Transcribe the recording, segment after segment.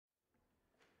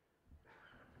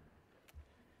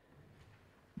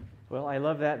Well, I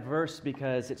love that verse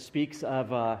because it speaks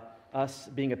of us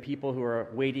being a people who are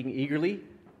waiting eagerly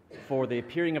for the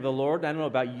appearing of the Lord. I don't know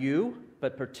about you,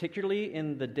 but particularly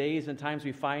in the days and times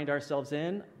we find ourselves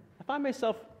in, I find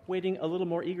myself waiting a little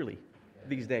more eagerly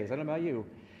these days. I don't know about you.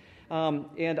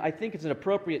 And I think it's an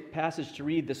appropriate passage to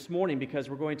read this morning because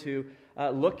we're going to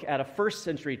look at a first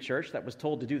century church that was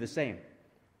told to do the same.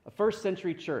 A first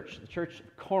century church, the church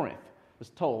of Corinth, was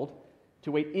told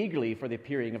to wait eagerly for the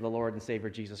appearing of the Lord and Savior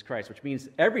Jesus Christ, which means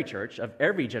every church of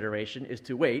every generation is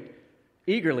to wait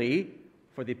eagerly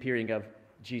for the appearing of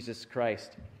Jesus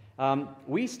Christ.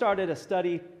 We started a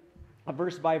study, a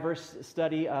verse-by-verse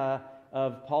study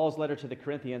of Paul's letter to the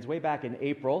Corinthians way back in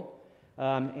April,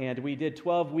 and we did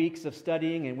 12 weeks of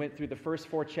studying and went through the first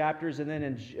 4 chapters, and then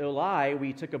in July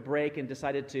we took a break and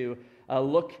decided to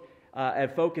look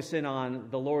and focus in on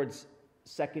the Lord's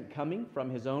second coming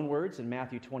from his own words in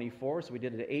Matthew 24. So we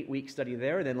did an 8-week study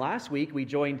there. And then last week we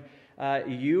joined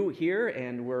you here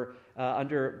and we're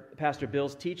under Pastor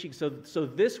Bill's teaching. So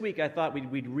this week I thought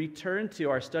we'd return to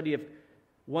our study of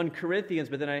 1 Corinthians,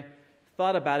 but then I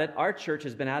thought about it. Our church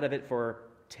has been out of it for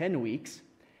 10 weeks,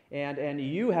 and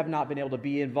you have not been able to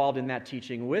be involved in that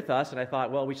teaching with us. And I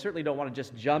thought, well, we certainly don't want to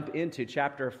just jump into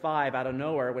chapter 5 out of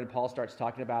nowhere when Paul starts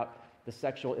talking about the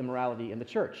sexual immorality in the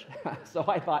church. So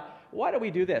I thought, why don't we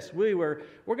do this? We're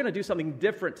going to do something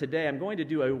different today. I'm going to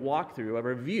do a walkthrough, a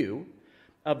review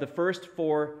of the first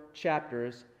 4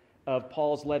 chapters of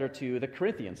Paul's letter to the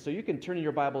Corinthians. So you can turn in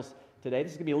your Bibles today.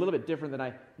 This is going to be a little bit different than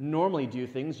I normally do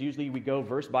things. Usually we go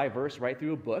verse by verse right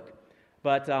through a book.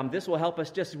 But this will help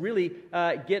us just really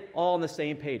get all on the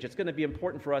same page. It's going to be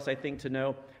important for us, I think, to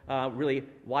know really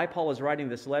why Paul is writing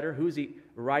this letter, who's he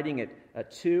writing it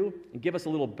to, and give us a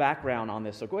little background on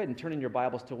this. So go ahead and turn in your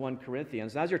Bibles to 1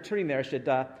 Corinthians. And as you're turning there, I should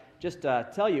just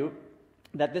tell you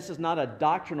that this is not a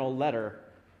doctrinal letter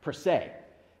per se.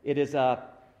 It is a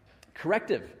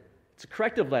corrective. It's a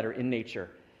corrective letter in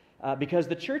nature because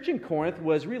the church in Corinth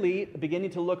was really beginning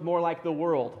to look more like the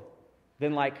world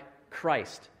than like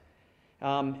Christ.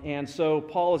 And so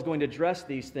Paul is going to address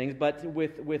these things, but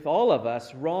with all of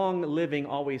us, wrong living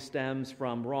always stems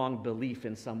from wrong belief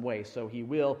in some way. So he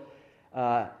will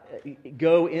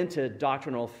go into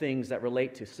doctrinal things that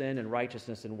relate to sin and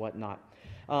righteousness and whatnot.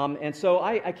 And so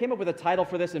I came up with a title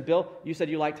for this, and Bill, you said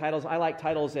you like titles. I like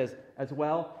titles as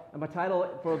well. And my title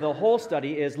for the whole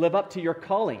study is Live Up to Your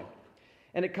Calling.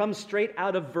 And it comes straight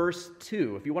out of verse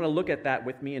 2. If you want to look at that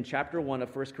with me in chapter 1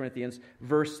 of 1 Corinthians,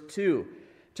 verse 2.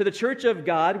 To the church of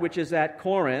God, which is at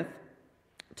Corinth,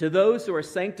 to those who are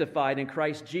sanctified in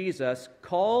Christ Jesus,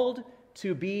 called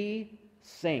to be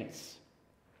saints.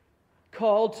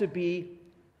 Called to be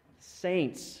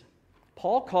saints.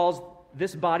 Paul calls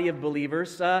this body of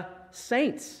believers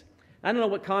saints. I don't know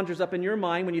what conjures up in your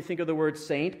mind when you think of the word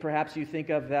saint. Perhaps you think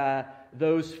of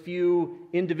those few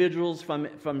individuals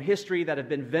from history that have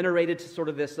been venerated to sort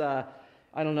of this,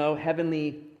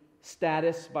 heavenly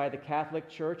status by the Catholic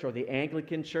Church or the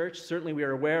Anglican Church. Certainly we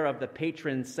are aware of the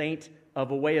patron saint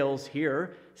of Wales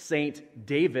here, Saint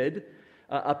David.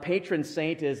 A patron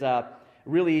saint is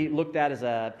really looked at as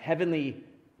a heavenly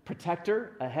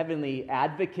protector, a heavenly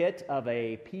advocate of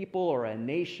a people or a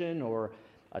nation or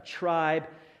a tribe.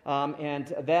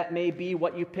 And that may be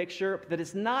what you picture, but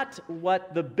it's not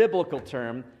what the biblical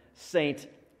term saint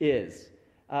is.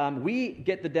 We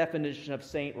get the definition of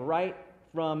saint right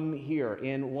from here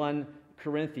in 1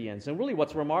 Corinthians. And really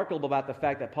what's remarkable about the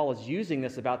fact that Paul is using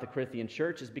this about the Corinthian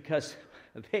church is because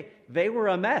they were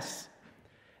a mess.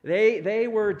 They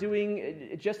were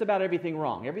doing just about everything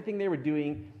wrong. Everything they were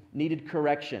doing needed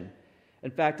correction.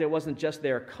 In fact, it wasn't just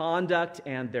their conduct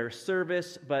and their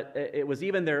service, but it was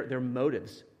even their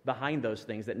motives behind those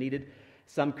things that needed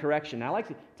some correction. Now, I'd like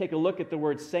to take a look at the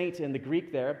word saint in the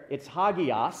Greek there. It's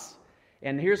hagios,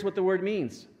 and here's what the word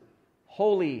means.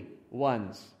 Holy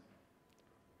ones.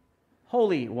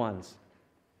 Holy ones.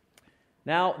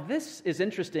 Now, this is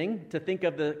interesting to think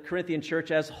of the Corinthian church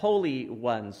as holy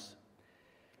ones.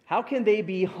 How can they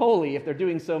be holy if they're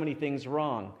doing so many things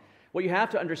wrong? What you have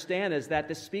to understand is that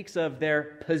this speaks of their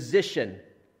position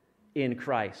in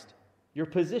Christ. Your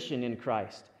position in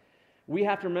Christ. We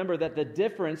have to remember that the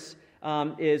difference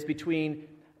is between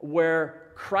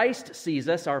where Christ sees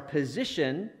us, our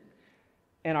position,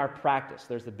 and our practice.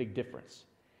 There's a big difference.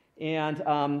 And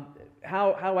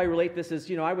how I relate this is,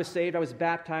 I was saved, I was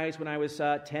baptized when I was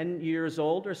 10 years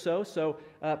old or so. So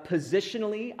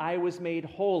positionally, I was made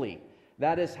holy.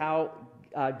 That is how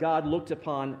God looked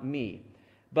upon me.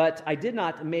 But I did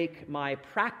not make my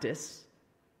practice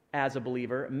as a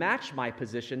believer match my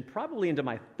position probably into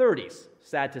my 30s,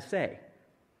 sad to say.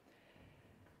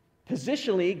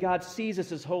 Positionally, God sees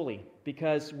us as holy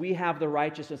because we have the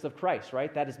righteousness of Christ,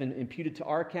 right? That has been imputed to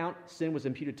our account. Sin was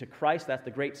imputed to Christ. That's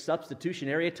the great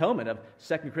substitutionary atonement of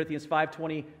 2 Corinthians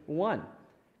 5:21.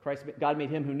 God made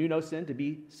him who knew no sin to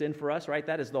be sin for us, right?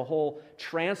 That is the whole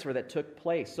transfer that took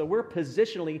place. So we're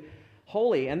positionally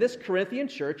holy. And this Corinthian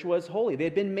church was holy. They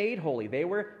had been made holy. They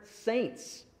were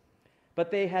saints. But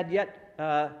they had yet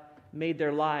made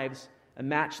their lives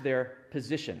match their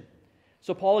position.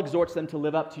 So Paul exhorts them to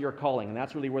live up to your calling, and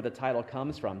that's really where the title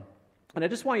comes from. And I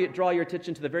just want to draw your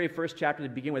attention to the very first chapter to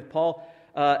begin with. Paul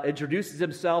introduces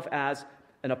himself as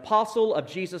an apostle of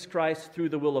Jesus Christ through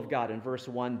the will of God in verse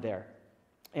 1 there.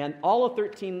 And all of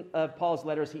 13 of Paul's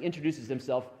letters, he introduces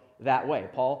himself that way.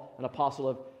 Paul, an apostle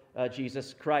of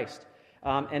Jesus Christ.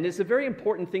 And it's a very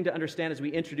important thing to understand as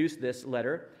we introduce this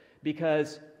letter,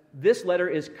 because this letter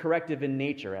is corrective in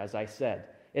nature, as I said.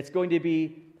 It's going to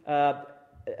be...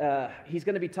 he's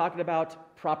going to be talking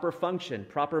about proper function,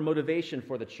 proper motivation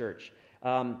for the church,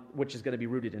 which is going to be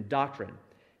rooted in doctrine.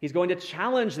 He's going to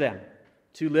challenge them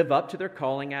to live up to their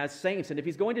calling as saints. And if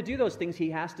he's going to do those things, he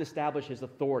has to establish his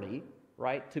authority,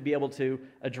 right, to be able to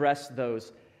address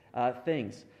those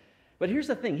things. But here's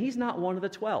the thing. He's not one of the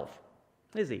 12,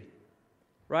 is he?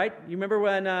 Right? You remember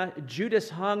when Judas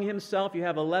hung himself? You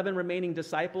have 11 remaining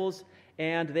disciples,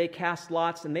 and they cast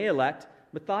lots, and they elect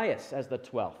Matthias as the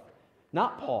 12th.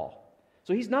 Not Paul.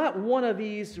 So he's not one of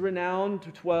these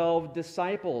renowned 12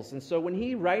 disciples. And so when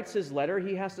he writes his letter,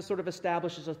 he has to sort of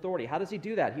establish his authority. How does he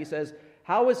do that? He says,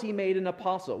 how was he made an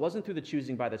apostle? It wasn't through the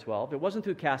choosing by the 12. It wasn't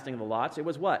through casting of the lots. It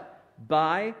was what?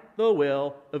 By the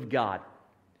will of God.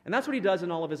 And that's what he does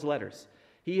in all of his letters.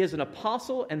 He is an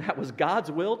apostle, and that was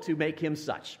God's will to make him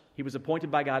such. He was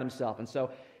appointed by God himself. And so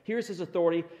here's his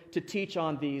authority to teach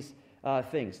on these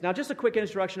things. Now, just a quick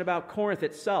introduction about Corinth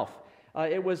itself.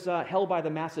 It was held by the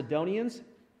Macedonians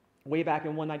way back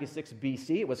in 196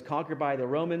 BC. It was conquered by the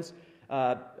Romans,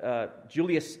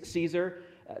 Julius Caesar.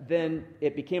 Then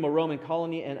it became a Roman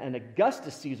colony, and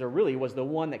Augustus Caesar really was the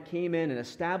one that came in and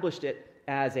established it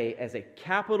as a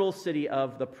capital city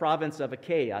of the province of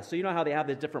Achaia. So you know how they have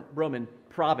the different Roman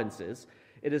provinces.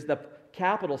 It is the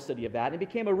capital city of that. It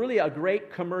became a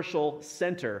great commercial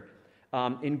center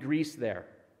in Greece there.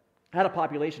 It had a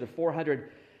population of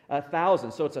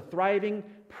 400,000. So it's a thriving,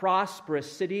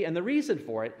 prosperous city, and the reason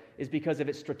for it is because of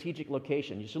its strategic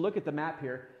location. You should look at the map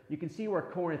here. You can see where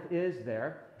Corinth is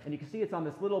there, and you can see it's on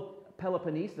this little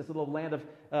Peloponnese, this little land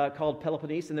called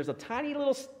Peloponnese, and there's a tiny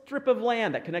little strip of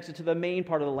land that connects it to the main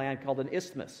part of the land called an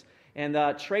isthmus.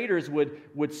 And traders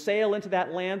would sail into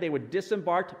that land. They would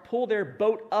disembark, pull their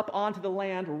boat up onto the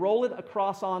land, roll it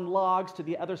across on logs to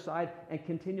the other side, and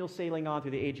continue sailing on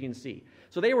through the Aegean Sea.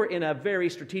 So they were in a very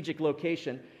strategic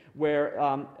location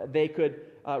where they could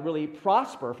really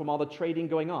prosper from all the trading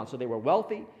going on. So they were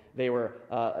wealthy, they were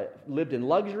lived in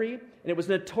luxury, and it was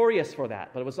notorious for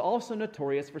that. But it was also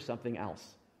notorious for something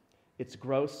else. Its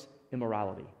gross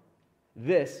immorality.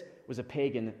 This was a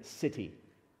pagan city.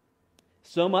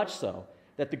 So much so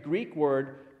that the Greek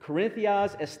word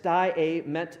Corinthias estai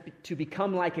meant to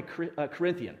become like a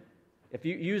Corinthian. If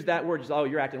you use that word, just,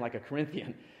 you're acting like a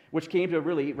Corinthian, which came to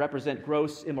really represent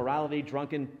gross immorality,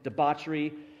 drunken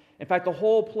debauchery. In fact, the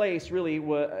whole place really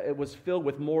was filled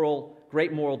with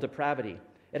great moral depravity.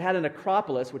 It had an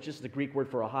acropolis, which is the Greek word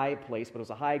for a high place, but it was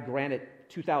a high granite,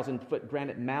 2,000-foot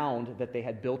granite mound that they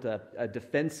had built a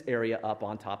defense area up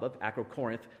on top of,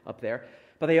 Acrocorinth up there.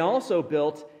 But they also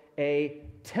built a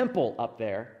temple up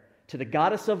there to the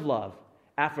goddess of love,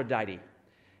 Aphrodite.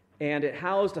 And it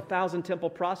housed 1,000 temple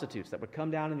prostitutes that would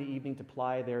come down in the evening to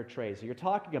ply their trade. So you're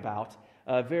talking about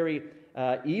a very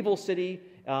evil city,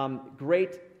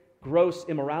 great gross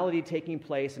immorality taking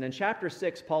place. And in chapter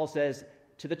 6, Paul says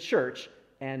to the church,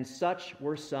 and such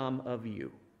were some of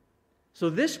you. So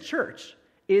this church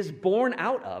is born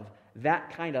out of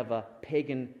that kind of a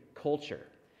pagan culture.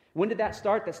 When did that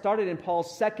start? That started in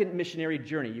Paul's second missionary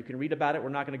journey. You can read about it. We're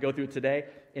not going to go through it today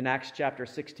in Acts chapter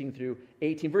 16 through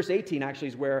 18. Verse 18 actually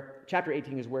is chapter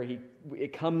 18 is where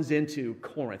it comes into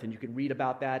Corinth, and you can read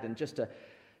about that. And just to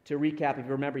recap, if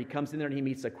you remember, he comes in there and he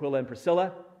meets Aquila and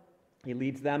Priscilla. He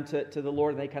leads them to the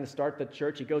Lord, and they kind of start the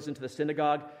church. He goes into the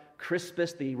synagogue.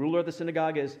 Crispus, the ruler of the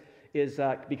synagogue,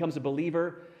 becomes a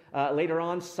believer. Later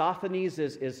on, Sosthenes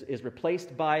is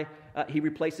replaced by, he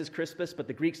replaces Crispus, but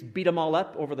the Greeks beat them all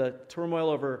up over the turmoil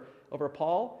over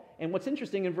Paul. And what's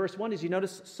interesting in verse 1 is you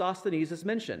notice Sosthenes is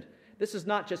mentioned. This is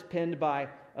not just penned by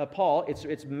Paul,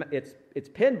 it's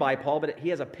penned by Paul, but he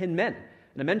has a penman,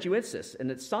 an amanuensis,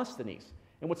 and it's Sosthenes.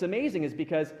 And what's amazing is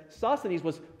because Sosthenes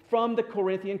was from the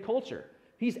Corinthian culture.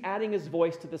 He's adding his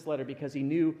voice to this letter because he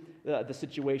knew the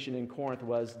situation in Corinth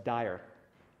was dire.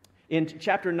 In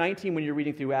chapter 19, when you're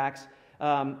reading through Acts,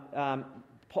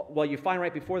 you find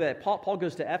right before that, Paul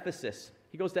goes to Ephesus.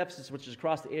 He goes to Ephesus, which is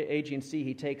across the Aegean Sea.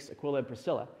 He takes Aquila and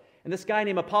Priscilla. And this guy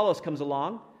named Apollos comes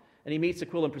along, and he meets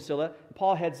Aquila and Priscilla.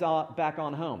 Paul heads back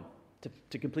on home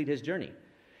to complete his journey.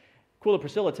 Aquila and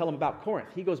Priscilla tell him about Corinth.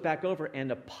 He goes back over, and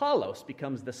Apollos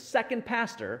becomes the second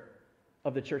pastor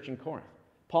of the church in Corinth.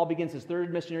 Paul begins his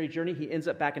third missionary journey. He ends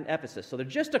up back in Ephesus. So they're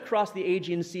just across the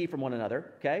Aegean Sea from one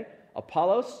another, okay?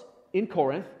 Apollos in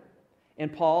Corinth,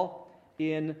 and Paul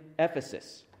in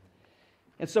Ephesus.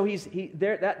 And so he's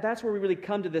there. That's where we really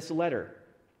come to this letter.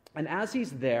 And as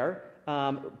he's there,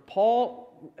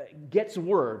 Paul gets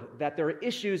word that there are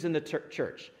issues in the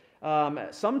church.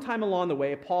 Sometime along the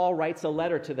way, Paul writes a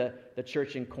letter to the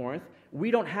church in Corinth.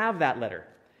 We don't have that letter.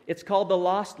 It's called the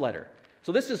Lost Letter.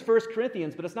 So this is 1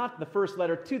 Corinthians, but it's not the first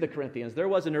letter to the Corinthians. There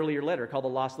was an earlier letter called the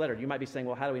Lost Letter. You might be saying,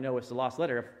 well, how do we know it's the lost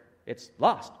letter if it's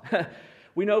lost?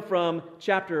 We know from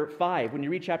chapter 5. When you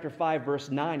read chapter 5, verse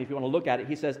 9, if you want to look at it,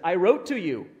 he says, I wrote to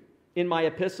you in my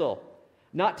epistle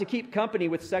not to keep company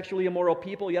with sexually immoral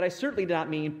people, yet I certainly do not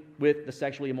mean with the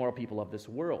sexually immoral people of this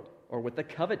world, or with the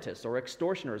covetous, or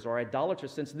extortioners, or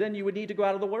idolaters, since then you would need to go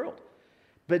out of the world.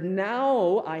 But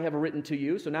now I have written to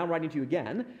you, so now I'm writing to you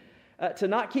again, to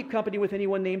not keep company with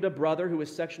anyone named a brother who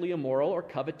is sexually immoral, or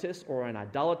covetous, or an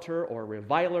idolater, or a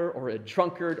reviler, or a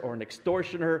drunkard, or an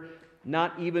extortioner,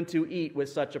 not even to eat with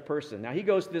such a person. Now he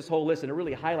goes through this whole list, and it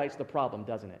really highlights the problem,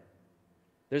 doesn't it?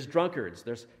 There's drunkards,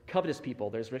 there's covetous people,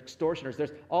 there's extortioners,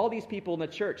 there's all these people in the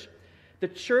church. The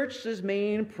church's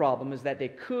main problem is that they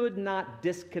could not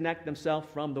disconnect themselves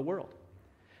from the world.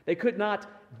 They could not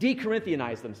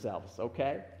de-Corinthianize themselves,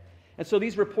 okay? And so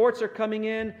these reports are coming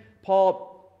in.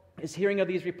 Paul is hearing of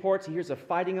these reports. He hears of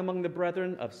fighting among the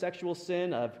brethren, of sexual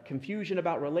sin, of confusion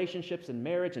about relationships and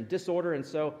marriage and disorder. And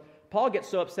so Paul gets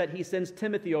so upset, he sends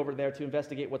Timothy over there to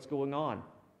investigate what's going on.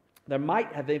 There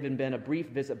might have even been a brief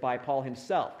visit by Paul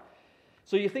himself.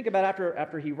 So you think about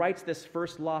after he writes this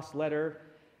first lost letter,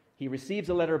 he receives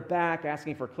a letter back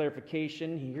asking for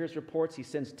clarification. He hears reports. He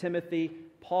sends Timothy.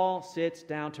 Paul sits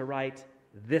down to write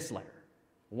this letter,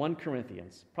 1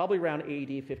 Corinthians, probably around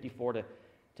AD 54 to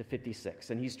 56.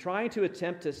 And he's trying to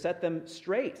attempt to set them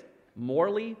straight,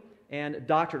 morally and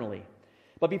doctrinally.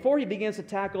 But before he begins to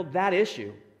tackle that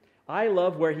issue, I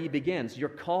love where he begins. You're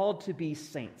called to be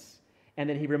saints. And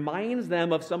then he reminds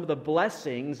them of some of the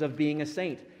blessings of being a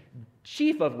saint,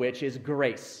 chief of which is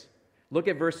grace. Look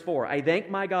at verse 4. I thank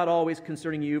my God always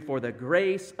concerning you for the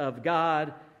grace of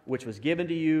God which was given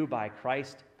to you by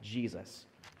Christ Jesus.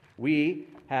 We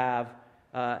have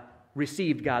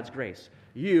received God's grace.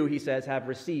 You, he says, have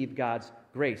received God's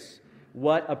grace.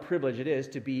 What a privilege it is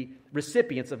to be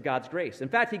recipients of God's grace. In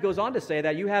fact, he goes on to say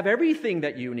that you have everything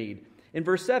that you need. In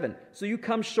verse 7, so you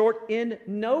come short in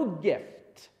no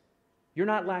gift. You're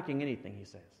not lacking anything, he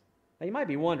says. Now you might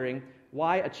be wondering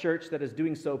why a church that is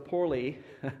doing so poorly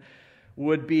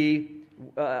would be,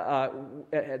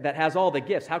 that has all the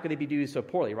gifts. How could they be doing so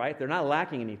poorly, right? They're not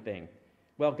lacking anything.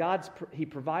 Well, he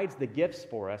provides the gifts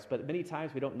for us, but many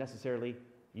times we don't necessarily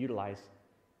utilize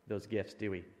those gifts,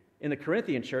 do we? In the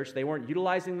Corinthian church, they weren't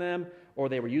utilizing them, or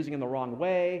they were using them the wrong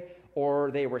way,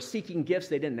 or they were seeking gifts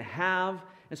they didn't have.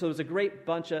 And so there's a great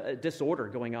bunch of disorder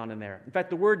going on in there. In fact,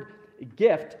 the word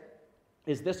gift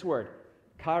is this word,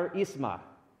 charisma,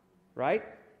 right?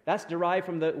 That's derived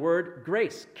from the word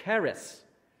grace, charis.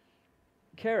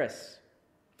 Charis.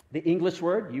 The English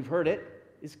word, you've heard it,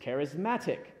 is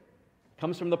charismatic.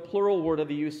 Comes from the plural word of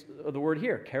the use of the word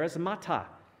here, charismata.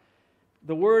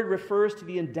 The word refers to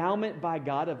the endowment by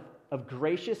God of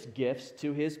gracious gifts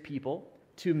to his people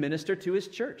to minister to his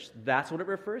church. That's what it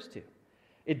refers to.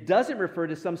 It doesn't refer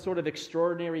to some sort of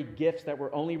extraordinary gifts that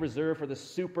were only reserved for the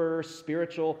super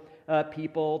spiritual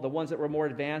people, the ones that were more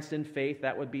advanced in faith.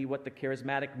 That would be what the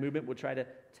charismatic movement would try to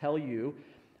tell you.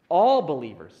 All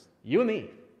believers, you and me,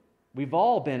 we've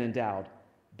all been endowed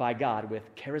by God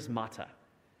with charismata.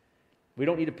 We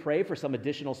don't need to pray for some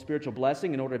additional spiritual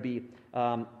blessing in order to be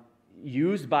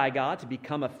used by God to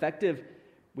become effective.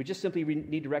 We just simply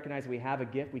need to recognize that we have a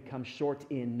gift. We come short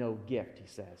in no gift, he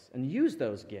says, and use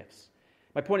those gifts.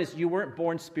 My point is, you weren't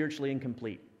born spiritually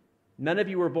incomplete. None of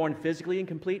you were born physically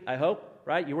incomplete, I hope,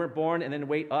 right? You weren't born and then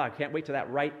I can't wait till that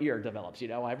right ear develops,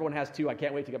 Everyone has two. I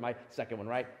can't wait to get my second one,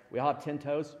 right? We all have 10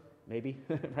 toes, maybe,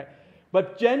 right?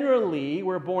 But generally,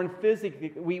 we're born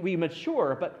physically, we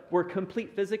mature, but we're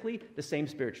complete physically, the same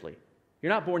spiritually.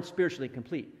 You're not born spiritually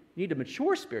complete. You need to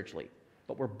mature spiritually,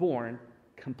 but we're born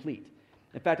complete.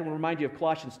 In fact, I want to remind you of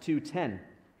Colossians 2:10.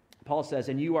 Paul says,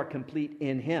 and you are complete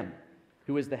in him,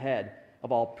 who is the head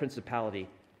of all principality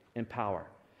and power.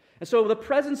 And so the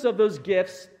presence of those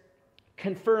gifts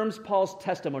confirms Paul's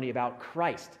testimony about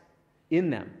Christ in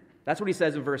them. That's what he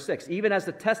says in verse 6. Even as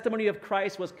the testimony of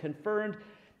Christ was confirmed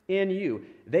in you.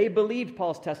 They believed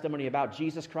Paul's testimony about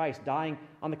Jesus Christ dying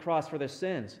on the cross for their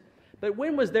sins. But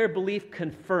when was their belief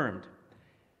confirmed?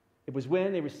 It was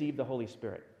when they received the Holy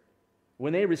Spirit.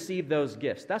 When they received those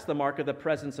gifts. That's the mark of the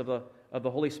presence of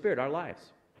the Holy Spirit in our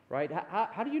lives. Right?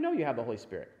 How do you know you have the Holy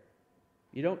Spirit?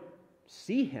 You don't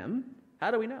see him.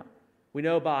 How do we know? We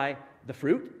know by the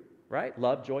fruit, right?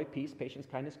 Love, joy, peace, patience,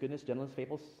 kindness, goodness, gentleness,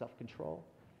 faithfulness, self-control.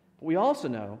 But we also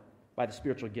know by the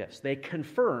spiritual gifts. They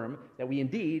confirm that we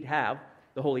indeed have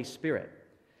the Holy Spirit.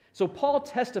 So Paul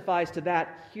testifies to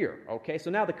that here, okay? So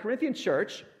now the Corinthian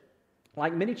church,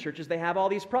 like many churches, they have all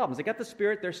these problems. They got the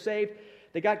Spirit, they're saved,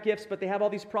 they got gifts, but they have all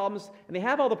these problems, and they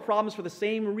have all the problems for the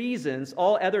same reasons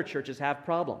all other churches have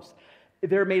problems.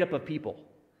 They're made up of people.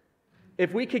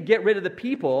 If we could get rid of the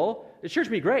people, the church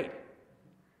would be great.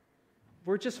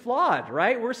 We're just flawed,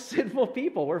 right? We're sinful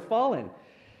people. We're fallen.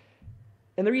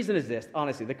 And the reason is this,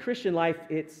 honestly, the Christian life,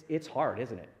 it's hard,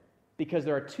 isn't it? Because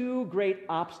there are two great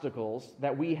obstacles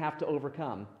that we have to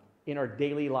overcome in our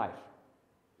daily life.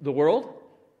 The world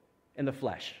and the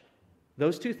flesh.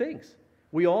 Those two things.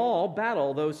 We all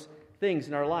battle those things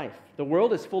in our life. The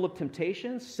world is full of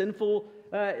temptations, sinful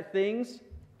things,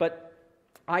 but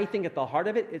I think at the heart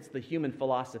of it, it's the human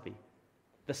philosophy,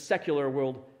 the secular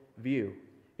world view.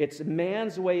 It's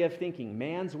man's way of thinking,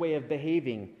 man's way of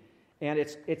behaving, and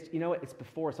it's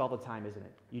before us all the time, isn't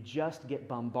it? You just get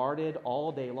bombarded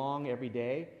all day long, every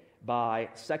day, by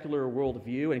secular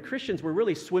worldview, and Christians, we're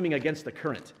really swimming against the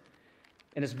current,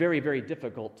 and it's very, very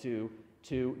difficult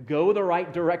to go the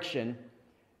right direction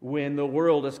when the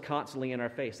world is constantly in our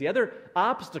face. The other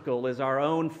obstacle is our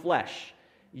own flesh.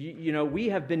 We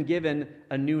have been given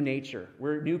a new nature.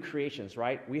 We're new creations,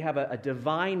 right? We have a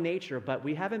divine nature, but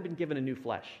we haven't been given a new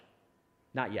flesh.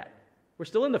 Not yet. We're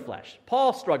still in the flesh.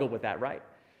 Paul struggled with that, right?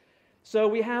 So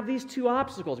we have these two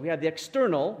obstacles. We have the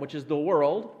external, which is the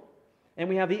world, and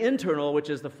we have the internal, which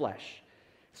is the flesh.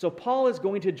 So Paul is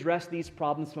going to address these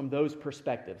problems from those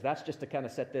perspectives. That's just to kind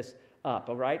of set this up,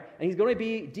 all right? And he's going to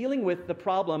be dealing with the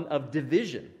problem of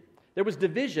division. There was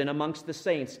division amongst the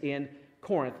saints in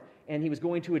Corinth, and he was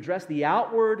going to address the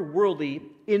outward worldly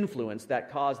influence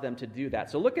that caused them to do that.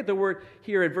 So look at the word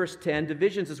here in verse 10.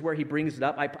 Divisions is where he brings it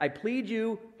up. I plead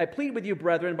with you,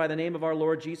 brethren, by the name of our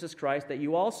Lord Jesus Christ, that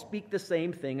you all speak the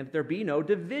same thing, and that there be no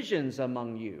divisions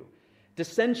among you.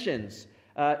 Dissensions,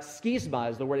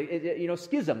 schisma is the word,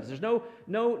 schisms. There's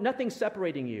nothing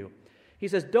separating you. He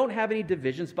says, don't have any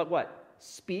divisions, but what?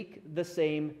 Speak the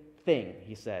same thing,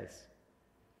 he says.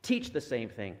 Teach the same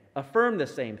thing. Affirm the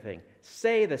same thing.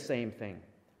 Say the same thing.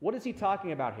 What is he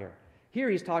talking about here? Here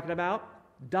he's talking about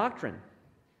doctrine.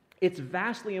 It's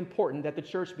vastly important that the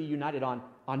church be united on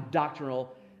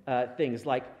doctrinal things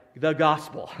like the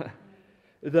gospel,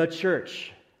 the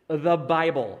church, the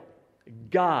Bible,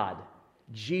 God,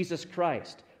 Jesus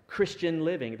Christ, Christian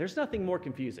living. There's nothing more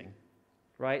confusing,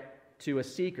 right, to a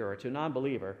seeker or to a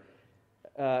non-believer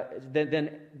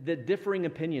than the differing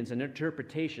opinions and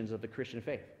interpretations of the Christian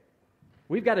faith.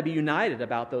 We've got to be united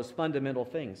about those fundamental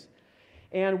things.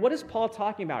 And what is Paul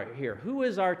talking about here? Who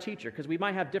is our teacher? Because we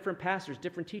might have different pastors,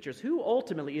 different teachers. Who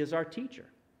ultimately is our teacher?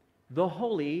 The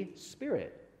Holy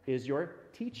Spirit is your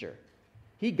teacher.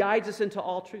 He guides us into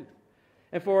all truth.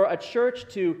 And for a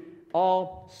church to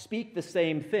all speak the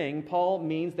same thing, Paul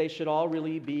means they should all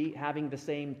really be having the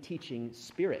same teaching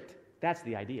spirit. That's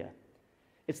the idea.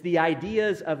 It's the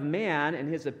ideas of man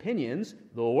and his opinions,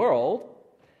 the world,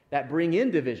 that bring in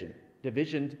division.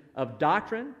 Division of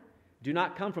doctrine do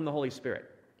not come from the Holy Spirit.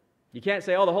 You can't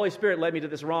say, the Holy Spirit led me to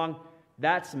this wrong.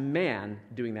 That's man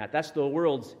doing that. That's the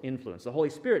world's influence. The Holy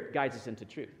Spirit guides us into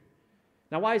truth.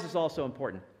 Now, why is this all so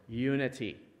important?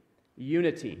 Unity.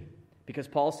 Unity. Because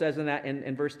Paul says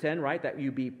in verse 10, right, that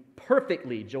you be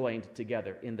perfectly joined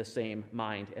together in the same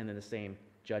mind and in the same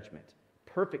judgment.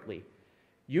 Perfectly.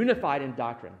 Unified in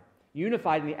doctrine.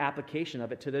 Unified in the application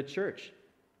of it to the church.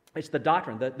 It's the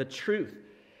doctrine, the truth,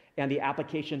 and the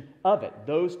application of it.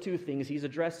 Those two things he's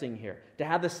addressing here. To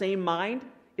have the same mind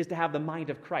is to have the mind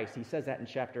of Christ. He says that in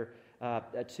chapter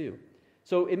 2.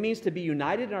 So it means to be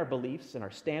united in our beliefs, in our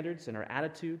standards, in our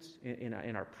attitudes, in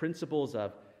our principles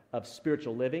of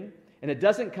spiritual living. And it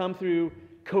doesn't come through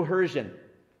coercion.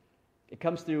 It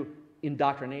comes through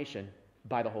indoctrination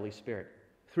by the Holy Spirit,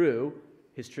 through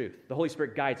his truth. The Holy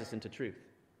Spirit guides us into truth.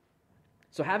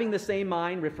 So having the same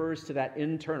mind refers to that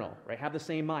internal, right? Have the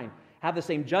same mind. Have the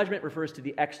same judgment refers to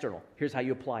the external. Here's how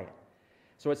you apply it.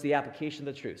 So it's the application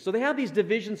of the truth. So they have these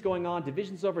divisions going on,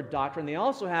 divisions over doctrine. They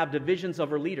also have divisions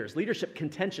over leaders, leadership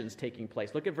contentions taking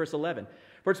place. Look at verse 11.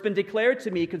 For it's been declared to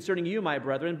me concerning you, my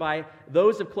brethren, by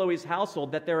those of Chloe's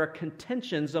household, that there are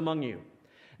contentions among you.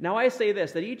 Now I say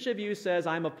this, that each of you says,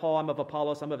 I'm of Paul, I'm of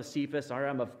Apollos, I'm of Cephas, or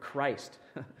I'm of Christ.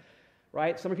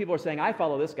 Right? Some people are saying, I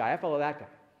follow this guy, I follow that guy.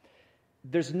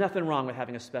 There's nothing wrong with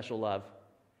having a special love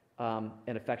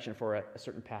and affection for a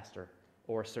certain pastor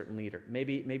or a certain leader.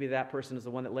 Maybe that person is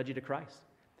the one that led you to Christ.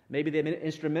 Maybe they've been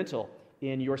instrumental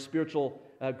in your spiritual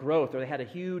growth, or they had a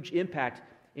huge impact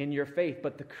in your faith.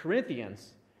 But the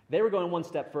Corinthians, they were going one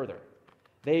step further.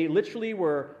 They literally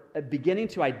were beginning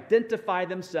to identify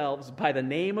themselves by the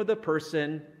name of the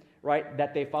person, right,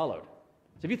 that they followed.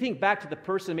 So if you think back to the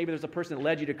person, maybe there's a person that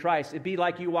led you to Christ, it'd be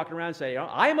like you walking around and saying,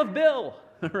 I am of Bill,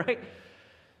 right?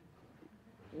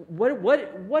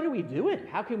 What are we doing?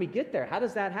 How can we get there? How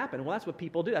does that happen? Well, that's what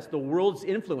people do. That's the world's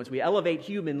influence. We elevate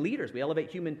human leaders. We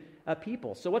elevate human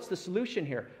people. So what's the solution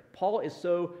here? Paul is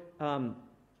so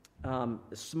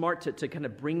smart to kind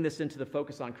of bring this into the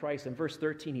focus on Christ. In verse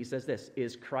 13, he says this,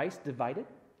 is Christ divided?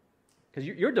 Because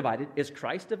you're divided. Is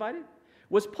Christ divided?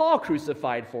 Was Paul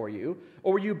crucified for you?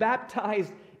 Or were you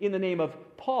baptized in the name of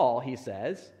Paul, he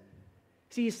says?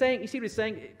 See, you see what he's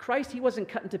saying? Christ, he wasn't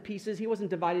cut into pieces. He wasn't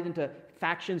divided into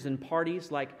factions and parties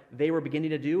like they were beginning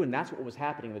to do, and that's what was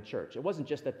happening in the church. It wasn't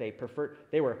just that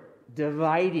they were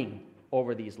dividing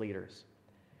over these leaders.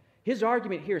 His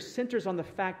argument here centers on the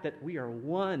fact that we are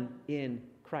one in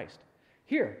Christ.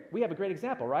 Here, we have a great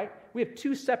example, right? We have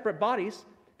two separate bodies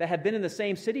that have been in the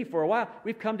same city for a while.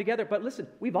 We've come together, but listen,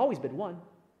 we've always been one.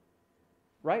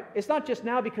 Right? It's not just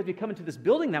now because we come into this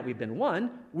building that we've been one.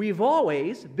 We've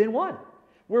always been one.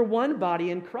 We're one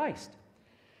body in Christ.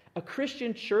 A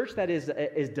Christian church that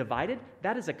is divided,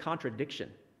 that is a contradiction.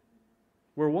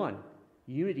 We're one.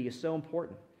 Unity is so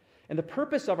important. And the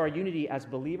purpose of our unity as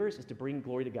believers is to bring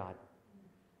glory to God.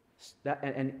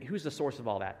 And who's the source of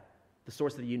all that? The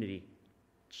source of the unity?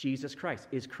 Jesus Christ.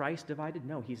 Is Christ divided?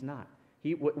 No, he's not.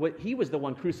 He was the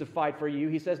one crucified for you.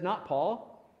 He says, not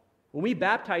Paul. When we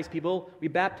baptize people, we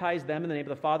baptize them in the name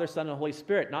of the Father, Son, and Holy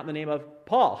Spirit, not in the name of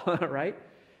Paul, right?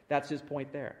 That's his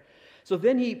point there. So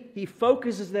then he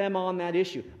focuses them on that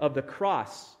issue of the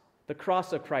cross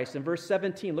of Christ. In verse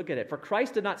 17, look at it. For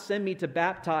Christ did not send me to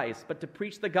baptize, but to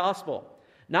preach the gospel,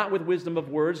 not with wisdom of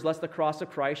words, lest the cross of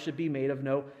Christ should be made of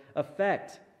no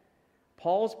effect.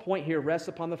 Paul's point here rests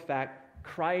upon the fact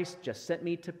Christ just sent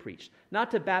me to preach,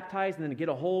 not to baptize and then get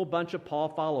a whole bunch of Paul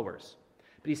followers.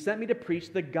 But he sent me to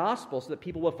preach the gospel so that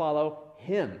people will follow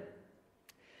him.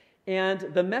 And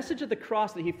the message of the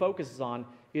cross that he focuses on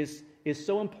is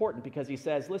so important because he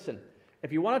says, listen,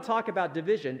 if you want to talk about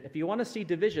division, if you want to see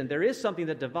division, there is something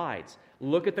that divides.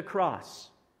 Look at the cross,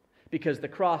 because the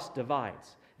cross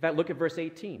divides. In fact, look at verse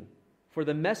 18. For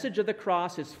the message of the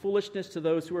cross is foolishness to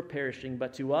those who are perishing,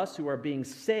 but to us who are being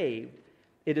saved,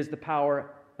 it is the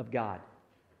power of God.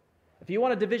 If you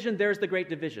want a division, there's the great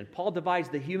division. Paul divides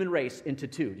the human race into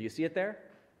two. Do you see it there?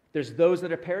 There's those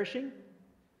that are perishing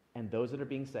and those that are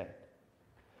being saved.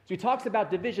 So he talks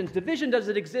about divisions. Division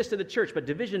doesn't exist in the church, but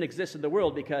division exists in the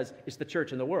world because it's the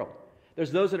church in the world.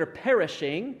 There's those that are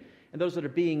perishing and those that are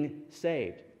being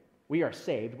saved. We are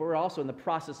saved, but we're also in the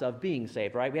process of being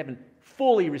saved, right? We haven't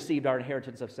fully received our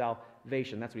inheritance of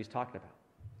salvation. That's what he's talking about.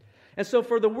 And so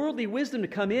for the worldly wisdom to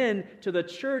come in to the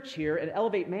church here and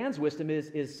elevate man's wisdom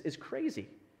is crazy.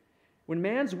 When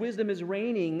man's wisdom is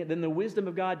reigning, then the wisdom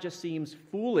of God just seems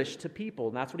foolish to people.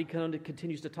 And that's what he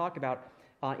continues to talk about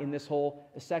in this whole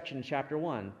section in chapter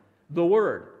 1. The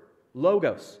word,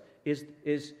 logos, is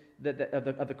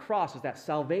of the cross, is that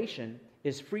salvation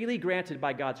is freely granted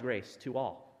by God's grace to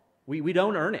all. We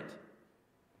don't earn it,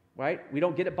 right? We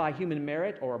don't get it by human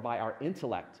merit or by our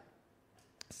intellect.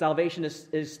 Salvation is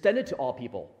extended to all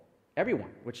people, everyone,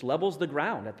 which levels the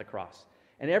ground at the cross.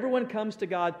 And everyone comes to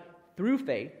God through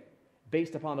faith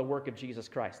based upon the work of Jesus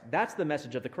Christ. That's the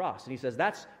message of the cross. And he says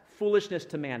that's foolishness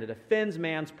to man. It offends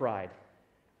man's pride.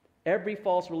 Every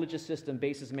false religious system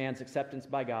bases man's acceptance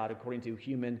by God according to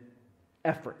human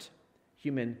effort,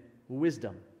 human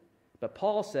wisdom. But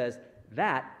Paul says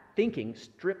that thinking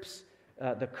strips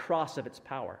the cross of its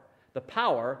power. The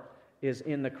power is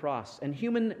in the cross. And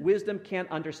human wisdom can't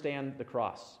understand the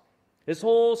cross. This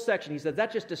whole section, he says,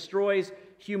 that just destroys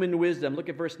human wisdom. Look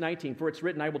at verse 19. For it's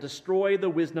written, I will destroy the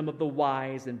wisdom of the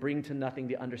wise and bring to nothing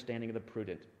the understanding of the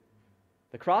prudent.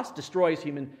 The cross destroys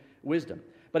human wisdom,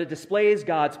 but it displays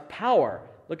God's power.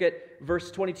 Look at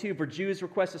verse 22. For Jews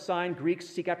request a sign, Greeks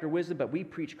seek after wisdom, but we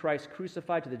preach Christ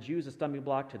crucified, to the Jews a stumbling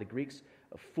block, to the Greeks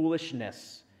a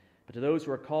foolishness. But to those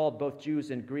who are called, both Jews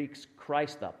and Greeks,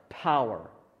 Christ the power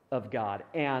of God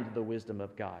and the wisdom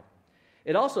of God.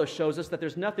 It also shows us that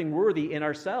there's nothing worthy in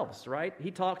ourselves, right?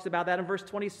 He talks about that in verse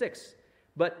 26.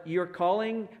 But you're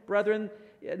calling, brethren,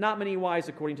 not many wise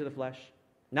according to the flesh,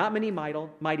 not many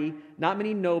mighty, not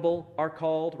many noble are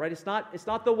called, right? It's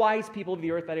not the wise people of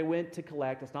the earth that I went to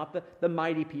collect. It's not the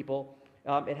mighty people.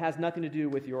 It has nothing to do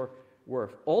with your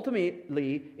worth.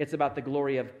 Ultimately, it's about the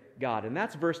glory of God. And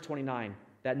that's verse 29,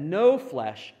 that no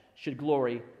flesh should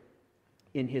glory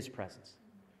in his presence.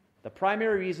 The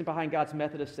primary reason behind God's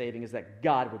method of saving is that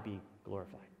God would be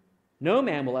glorified. No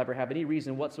man will ever have any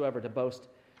reason whatsoever to boast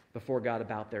before God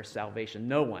about their salvation.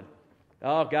 No one.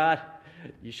 Oh, God,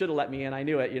 you should have let me in. I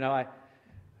knew it.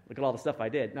 Look at all the stuff I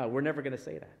did. No, we're never going to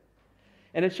say that.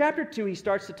 And in chapter 2, he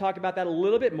starts to talk about that a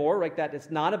little bit more, right? That it's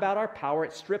not about our power.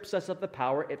 It strips us of the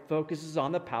power. It focuses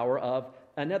on the power of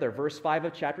another. Verse 5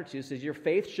 of chapter 2 says, your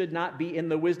faith should not be in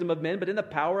the wisdom of men, but in the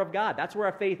power of God. That's where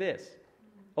our faith is.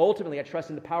 Ultimately, I trust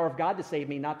in the power of God to save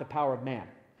me, not the power of man,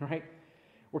 right?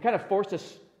 We're kind of forced to,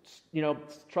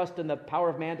 trust in the power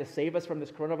of man to save us from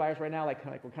this coronavirus right now.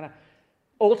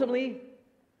 Ultimately,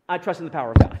 I trust in the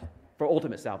power of God for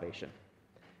ultimate salvation.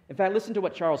 In fact, listen to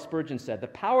what Charles Spurgeon said. The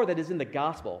power that is in the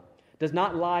gospel does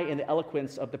not lie in the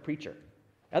eloquence of the preacher.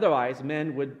 Otherwise,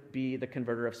 men would be the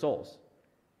converter of souls.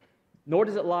 Nor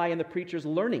does it lie in the preacher's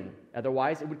learning.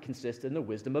 Otherwise, it would consist in the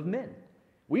wisdom of men.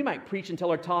 We might preach until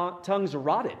our tongues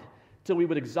rotted, till we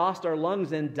would exhaust our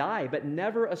lungs and die, but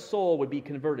never a soul would be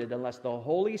converted unless the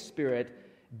Holy Spirit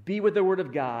be with the Word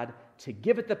of God to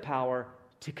give it the power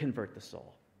to convert the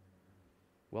soul.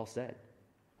 Well said.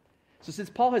 So since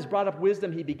Paul has brought up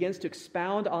wisdom, he begins to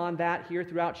expound on that here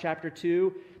throughout chapter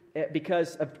 2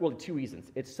 because of, two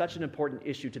reasons. It's such an important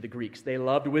issue to the Greeks. They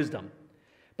loved wisdom.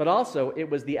 But also, it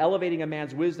was the elevating of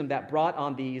man's wisdom that brought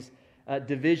on these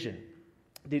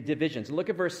divisions. Look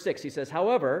at verse 6. He says,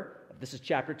 however, this is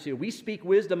chapter 2, we speak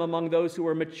wisdom among those who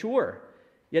are mature,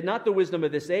 yet not the wisdom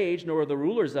of this age, nor the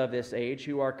rulers of this age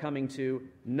who are coming to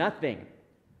nothing.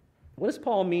 What does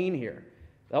Paul mean here?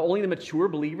 Only the mature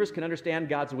believers can understand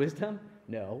God's wisdom?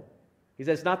 No. He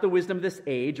says it's not the wisdom of this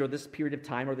age or this period of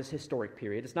time or this historic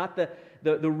period. It's not the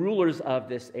rulers of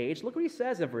this age. Look what he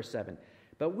says in verse 7.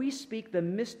 But we speak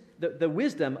the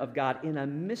wisdom of God in a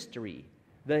mystery,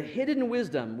 the hidden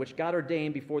wisdom which God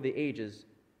ordained before the ages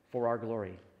for our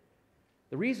glory.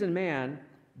 The reason man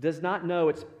does not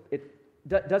know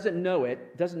doesn't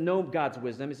know God's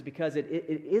wisdom is because it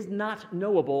is not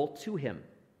knowable to him.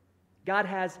 God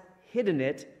has hidden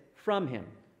it from him.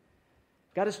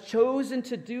 God has chosen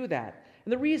to do that.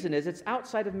 And the reason is it's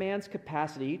outside of man's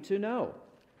capacity to know.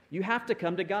 You have to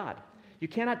come to God. You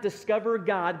cannot discover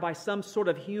God by some sort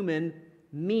of human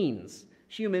means,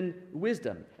 human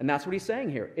wisdom. And that's what he's saying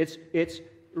here. It's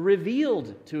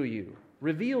revealed to you.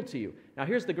 Revealed to you. Now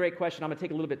here's the great question. I'm going to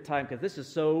take a little bit of time because this is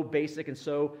so basic and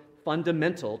so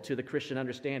fundamental to the Christian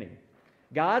understanding.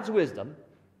 God's wisdom,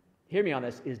 hear me on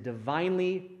this, is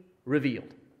divinely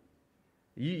revealed.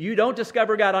 You don't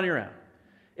discover God on your own.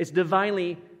 It's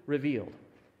divinely revealed.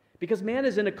 Because man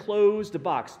is in a closed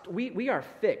box. We are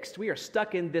fixed. We are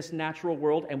stuck in this natural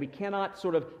world, and we cannot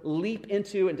sort of leap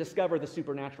into and discover the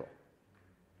supernatural.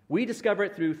 We discover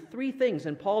it through three things,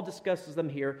 and Paul discusses them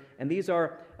here, and these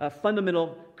are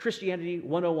fundamental Christianity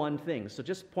 101 things. So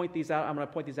just point these out. I'm going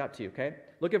to point these out to you, okay?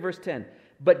 Look at verse 10.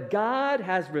 But God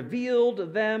has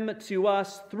revealed them to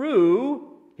us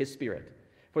through His Spirit.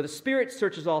 For the Spirit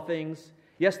searches all things,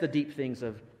 yes, the deep things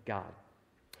of God.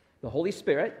 The Holy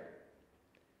Spirit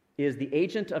is the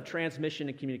agent of transmission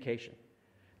and communication.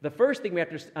 The first thing we have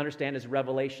to understand is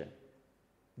revelation.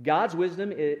 God's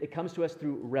wisdom, it comes to us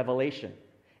through revelation.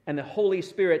 And the Holy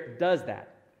Spirit does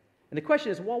that. And the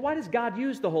question is, well, why does God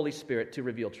use the Holy Spirit to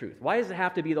reveal truth? Why does it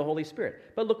have to be the Holy Spirit?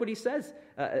 But look what he says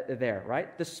there,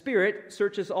 right? The Spirit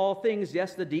searches all things,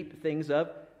 yes, the deep things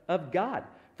of God.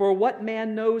 For what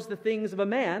man knows the things of a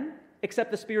man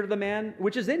except the spirit of the man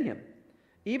which is in him?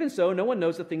 Even so, no one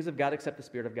knows the things of God except the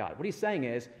Spirit of God. What he's saying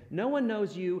is, no one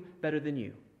knows you better than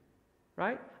you,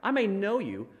 right? I may know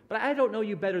you, but I don't know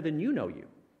you better than you know you.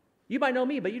 You might know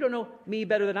me, but you don't know me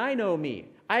better than I know me.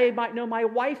 I might know my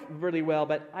wife really well,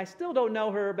 but I still don't know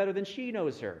her better than she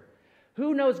knows her.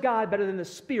 Who knows God better than the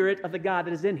Spirit of the God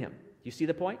that is in him? Do you see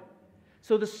the point?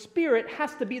 So the Spirit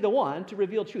has to be the one to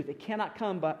reveal truth. It cannot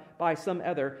come by some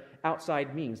other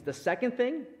outside means. The second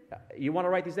thing, you want to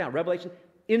write these down, revelation,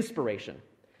 inspiration.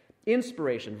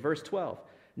 Inspiration, verse 12.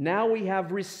 Now we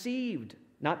have received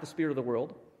not the spirit of the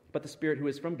world, but the Spirit who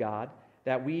is from God,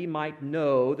 that we might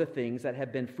know the things that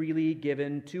have been freely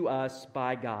given to us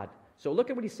by God. So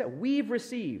look at what he said. We've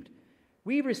received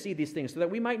these things so that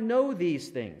we might know these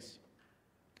things.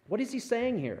 What is he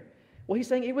saying here? Well, he's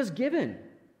saying it was given.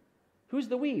 Who's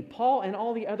the we? Paul and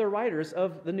all the other writers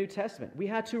of the New Testament. We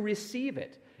had to receive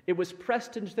it. It was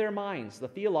pressed into their minds. The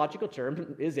theological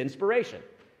term is inspiration.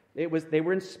 They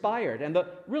were inspired. And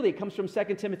really it comes from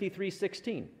 2 Timothy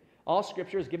 3:16. All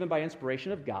Scripture is given by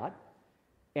inspiration of God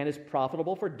and is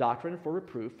profitable for doctrine, for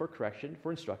reproof, for correction,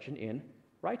 for instruction in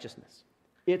righteousness.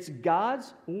 It's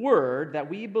God's word that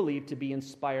we believe to be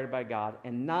inspired by God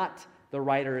and not the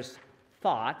writer's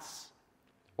thoughts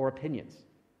or opinions.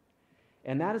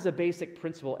 And that is a basic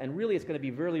principle, and really it's going to be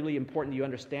really, really important you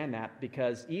understand that,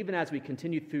 because even as we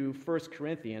continue through 1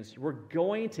 Corinthians, we're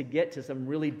going to get to some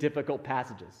really difficult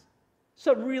passages.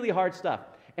 Some really hard stuff.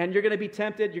 And you're going to be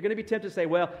tempted to say,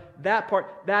 well, that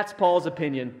part, that's Paul's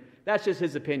opinion. That's just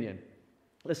his opinion.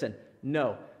 Listen,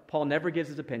 no, Paul never gives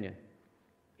his opinion.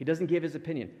 He doesn't give his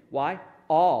opinion. Why?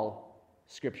 All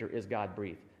Scripture is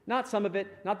God-breathed. Not some of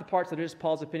it, not the parts that are just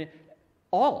Paul's opinion.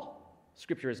 All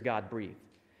Scripture is God-breathed.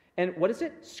 And what is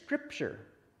it? Scripture.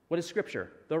 What is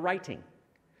Scripture? The writing.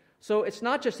 So it's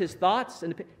not just his thoughts,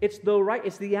 it's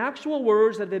the actual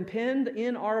words that have been penned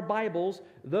in our Bibles.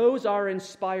 Those are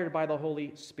inspired by the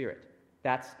Holy Spirit.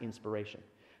 That's inspiration.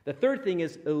 The third thing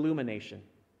is illumination.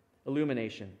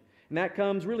 Illumination. And that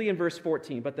comes really in verse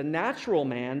 14. But the natural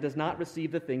man does not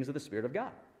receive the things of the Spirit of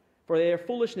God, for they are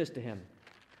foolishness to him,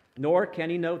 nor can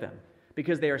he know them,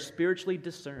 because they are spiritually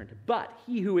discerned. But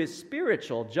he who is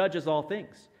spiritual judges all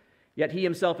things. Yet he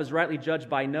himself is rightly judged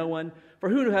by no one. For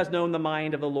who has known the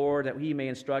mind of the Lord that he may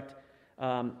instruct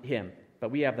him?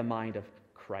 But we have the mind of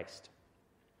Christ.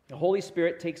 The Holy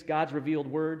Spirit takes God's revealed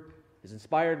word, his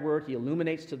inspired word, he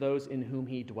illuminates to those in whom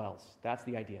he dwells. That's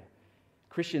the idea.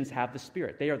 Christians have the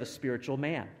Spirit. They are the spiritual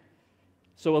man.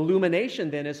 So illumination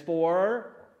then is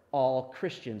for all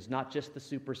Christians, not just the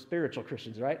super spiritual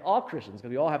Christians, right? All Christians,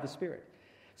 because we all have the Spirit.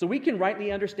 So we can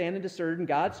rightly understand and discern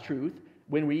God's truth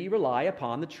when we rely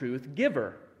upon the truth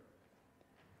giver.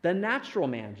 The natural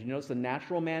man, do you notice the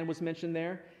natural man was mentioned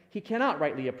there? He cannot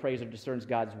rightly appraise or discern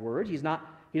God's word. He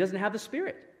doesn't have the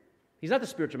Spirit. He's not the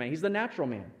spiritual man. He's the natural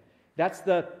man. That's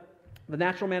the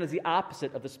natural man is the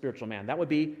opposite of the spiritual man. That would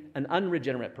be an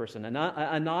unregenerate person,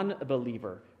 a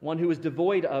non-believer, one who is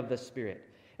devoid of the Spirit.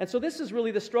 And so this is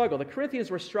really the struggle. The Corinthians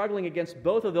were struggling against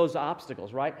both of those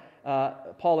obstacles, right?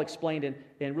 Paul explained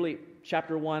in really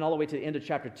chapter 1 all the way to the end of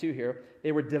chapter 2 here.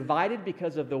 They were divided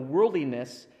because of the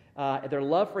worldliness, their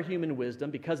love for human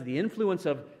wisdom, because of the influence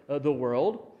of the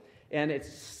world. And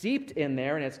it's seeped in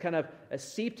there, and it's kind of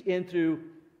seeped in through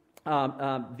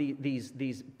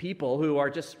these people who are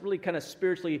just really kind of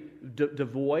spiritually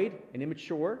devoid and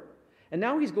immature. And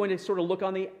now he's going to sort of look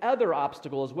on the other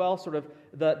obstacle as well, sort of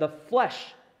the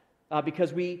flesh,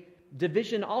 because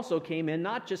division also came in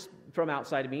not just from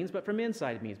outside of means, but from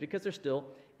inside of means, because they're still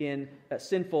in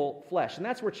sinful flesh. And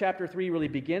that's where chapter 3 really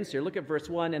begins here. Look at verse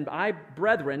 1. And I,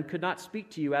 brethren, could not speak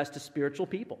to you as to spiritual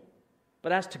people,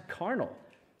 but as to carnal,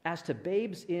 as to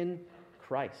babes in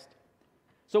Christ.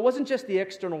 So it wasn't just the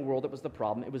external world that was the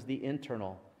problem, it was the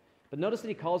internal. But notice that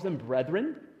he calls them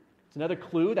brethren. It's another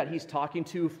clue that he's talking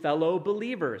to fellow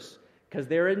believers, because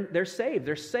they're saved,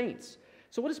 they're saints.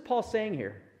 So what is Paul saying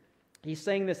here? He's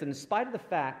saying this, in spite of the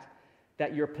fact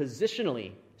that you're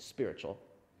positionally spiritual,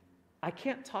 I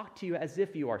can't talk to you as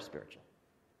if you are spiritual.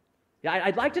 Yeah,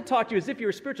 I'd like to talk to you as if you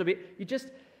were spiritual, but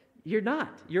you're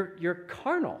not. You're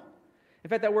carnal. In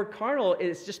fact, that word carnal,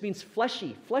 it just means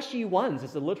fleshy. Fleshy ones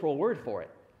is the literal word for it.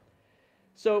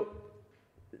 So,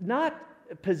 not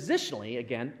positionally,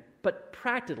 again, but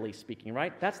practically speaking,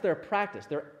 right? That's their practice.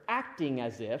 They're acting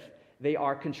as if they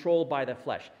are controlled by the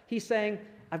flesh. He's saying,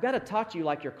 I've got to talk to you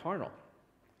like you're carnal,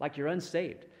 like you're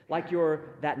unsaved, like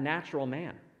you're that natural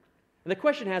man. And the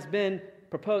question has been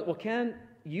proposed, well, can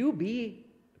you be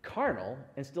carnal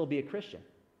and still be a Christian?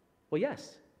 Well,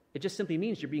 yes. It just simply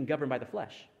means you're being governed by the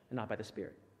flesh and not by the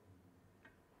Spirit.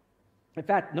 In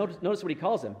fact, notice what he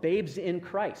calls them, babes in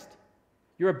Christ.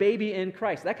 You're a baby in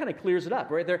Christ. That kind of clears it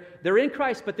up, right? They're in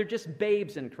Christ, but they're just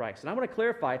babes in Christ. And I want to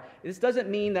clarify, this doesn't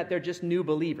mean that they're just new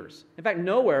believers. In fact,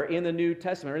 nowhere in the New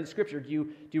Testament or in the Scripture do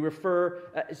you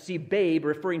see babe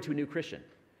referring to a new Christian.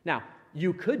 Now,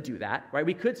 you could do that, right?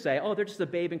 We could say, oh, they're just a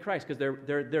babe in Christ because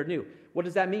they're new. What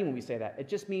does that mean when we say that? It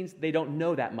just means they don't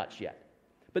know that much yet.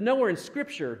 But nowhere in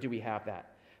Scripture do we have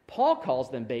that. Paul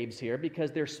calls them babes here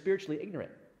because they're spiritually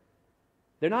ignorant.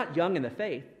 They're not young in the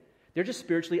faith. They're just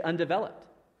spiritually undeveloped.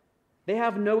 They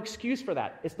have no excuse for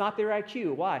that. It's not their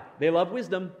IQ. Why? They love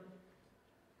wisdom.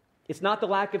 It's not the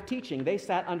lack of teaching. They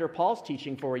sat under Paul's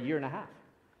teaching for 1.5 years.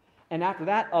 And after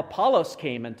that, Apollos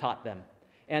came and taught them.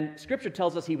 And Scripture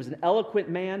tells us he was an eloquent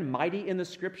man, mighty in the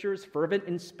Scriptures, fervent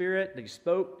in spirit, that he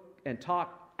spoke and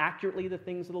taught accurately the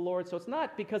things of the Lord. So it's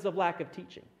not because of lack of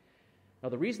teaching. Now,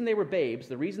 the reason they were babes,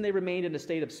 the reason they remained in a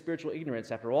state of spiritual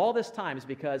ignorance after all this time is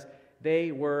because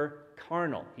they were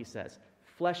carnal, he says,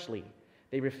 fleshly.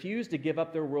 They refused to give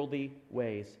up their worldly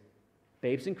ways.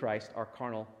 Babes in Christ are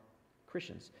carnal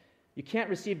Christians. You can't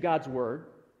receive God's word.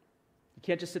 You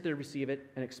can't just sit there and receive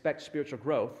it and expect spiritual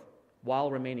growth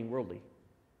while remaining worldly.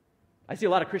 I see a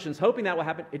lot of Christians hoping that will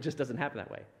happen. It just doesn't happen that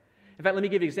way. In fact, let me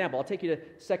give you an example. I'll take you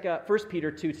to 1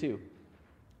 Peter 2:2.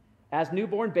 As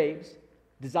newborn babes,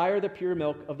 desire the pure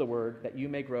milk of the word that you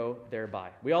may grow thereby.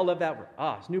 We all love that word.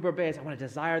 As newborn babes, I want to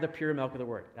desire the pure milk of the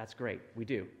word. That's great. We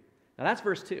do. Now that's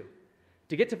verse 2.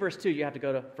 To get to verse 2, you have to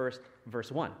go to first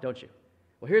verse 1, don't you?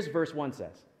 Well, here's verse 1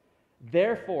 says,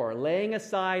 therefore, laying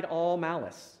aside all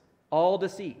malice, all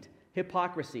deceit,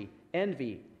 hypocrisy,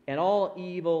 envy, and all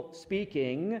evil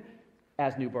speaking,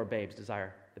 as newborn babes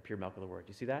desire the pure milk of the word.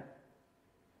 Do you see that?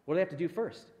 What do they have to do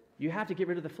first? You have to get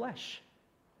rid of the flesh.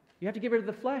 You have to get rid of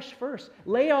the flesh first.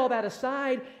 Lay all that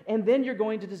aside, and then you're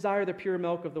going to desire the pure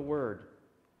milk of the word.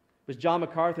 It was John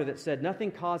MacArthur that said,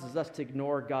 nothing causes us to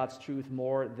ignore God's truth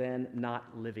more than not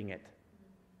living it.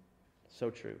 So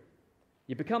true.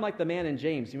 You become like the man in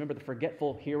James. You remember the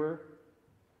forgetful hearer?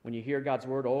 When you hear God's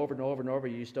word over and over and over,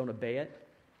 you just don't obey it.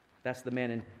 That's the man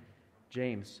in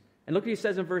James. And look what he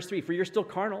says in verse 3, for you're still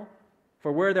carnal.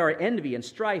 For where there are envy and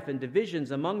strife and divisions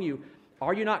among you,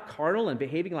 are you not carnal and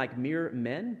behaving like mere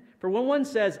men? For when one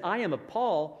says, I am of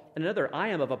Paul, and another, I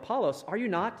am of Apollos, are you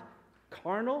not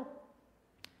carnal?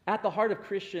 At the heart of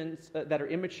Christians that are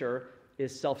immature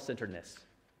is self-centeredness.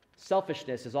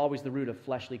 Selfishness is always the root of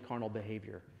fleshly carnal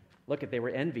behavior. Look, they were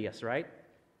envious, right?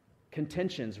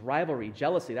 Contentions, rivalry,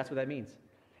 jealousy, that's what that means.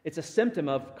 It's a symptom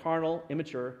of carnal,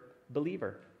 immature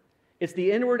believer. It's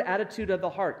the inward attitude of the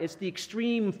heart. It's the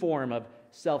extreme form of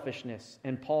selfishness,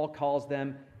 and Paul calls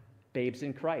them babes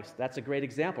in Christ. That's a great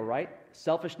example, right?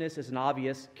 Selfishness is an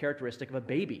obvious characteristic of a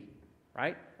baby,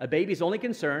 right? A baby's only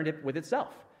concerned with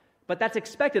itself. But that's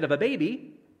expected of a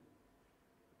baby,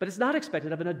 but it's not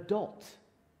expected of an adult,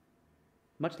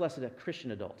 much less a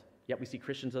Christian adult. Yet we see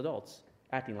Christian adults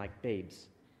acting like babes.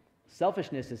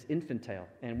 Selfishness is infantile,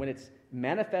 and when it's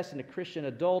manifest in a Christian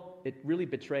adult, it really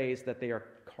betrays that they are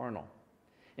carnal.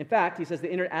 In fact, he says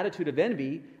the inner attitude of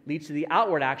envy leads to the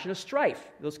outward action of strife,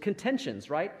 those contentions,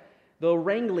 right? The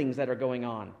wranglings that are going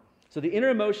on. So the inner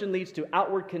emotion leads to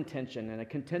outward contention, and a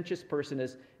contentious person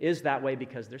is that way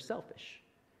because they're selfish.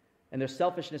 And their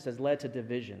selfishness has led to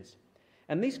divisions.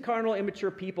 And these carnal, immature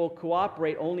people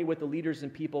cooperate only with the leaders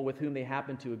and people with whom they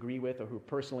happen to agree with or who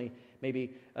personally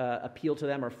maybe appeal to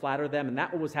them or flatter them. And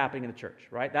that's what was happening in the church,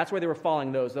 right? That's why they were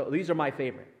following those. These are my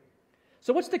favorite.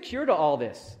 So what's the cure to all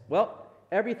this? Well,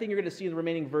 everything you're going to see in the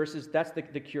remaining verses, that's the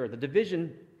cure. The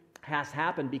division has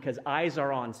happened because eyes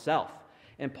are on self.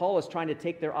 And Paul is trying to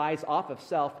take their eyes off of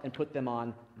self and put them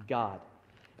on God.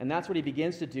 And that's what he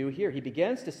begins to do here. He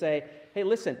begins to say, hey,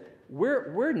 listen,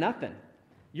 we're nothing.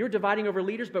 You're dividing over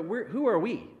leaders, but who are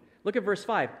we? Look at verse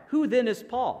 5. Who then is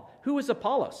Paul? Who is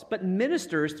Apollos? But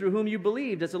ministers through whom you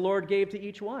believed as the Lord gave to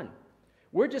each one.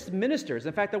 We're just ministers.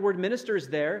 In fact, the word ministers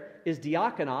there is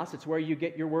diakonos. It's where you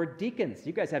get your word deacons.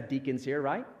 You guys have deacons here,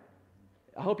 right?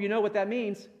 I hope you know what that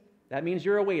means. That means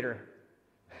you're a waiter.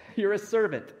 You're a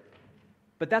servant.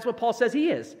 But that's what Paul says he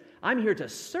is. I'm here to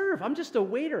serve. I'm just a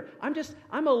waiter.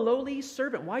 I'm a lowly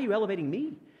servant. Why are you elevating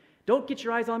me? Don't get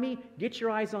your eyes on me. Get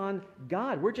your eyes on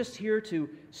God. We're just here to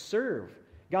serve.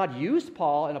 God used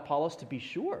Paul and Apollos to be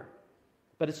sure.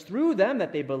 But it's through them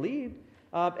that they believed.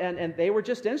 And they were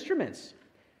just instruments.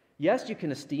 Yes, you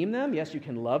can esteem them. Yes, you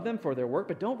can love them for their work,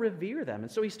 but don't revere them.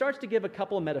 And so he starts to give a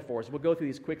couple of metaphors. We'll go through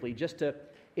these quickly just to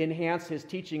enhance his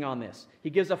teaching on this. He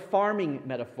gives a farming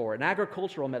metaphor, an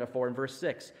agricultural metaphor in verse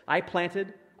 6. I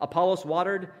planted, Apollos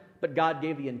watered, but God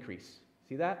gave the increase.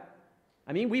 See that?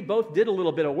 I mean, we both did a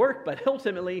little bit of work, but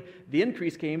ultimately the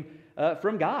increase came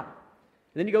from God.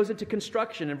 And then he goes into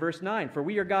construction in verse 9. For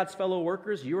we are God's fellow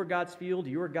workers. You are God's field.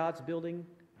 You are God's building.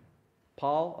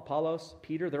 Paul, Apollos,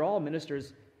 Peter, they're all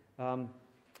ministers.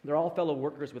 They're all fellow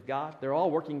workers with God. They're all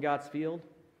working God's field.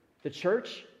 The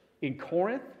church in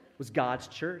Corinth was God's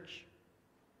church.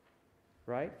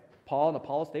 Right? Paul and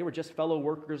Apollos, they were just fellow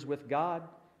workers with God.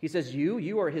 He says,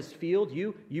 you are his field.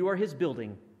 You are his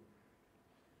building.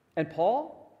 And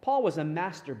Paul was a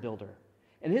master builder.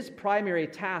 And his primary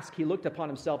task, he looked upon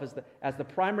himself as the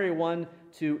primary one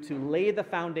to lay the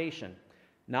foundation.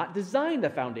 Not design the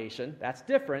foundation, that's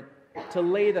different, to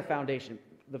lay the foundation.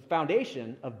 The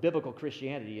foundation of biblical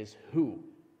Christianity is who?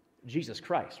 Jesus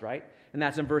Christ, right? And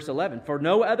that's in verse 11. For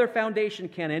no other foundation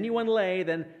can anyone lay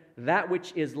than that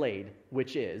which is laid,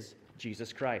 which is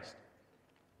Jesus Christ.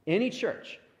 Any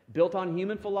church built on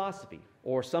human philosophy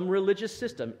or some religious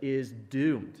system is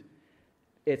doomed.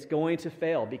 it's going to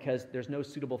fail because there's no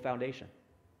suitable foundation.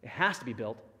 It has to be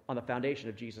built on the foundation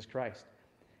of Jesus Christ.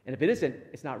 And if it isn't,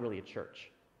 it's not really a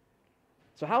church.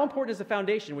 So how important is the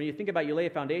foundation? When you think about you lay a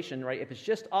foundation, right, if it's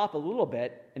just off a little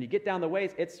bit and you get down the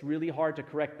ways, it's really hard to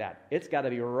correct that. It's got to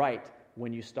be right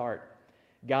when you start.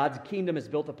 God's kingdom is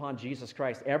built upon Jesus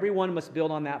Christ. Everyone must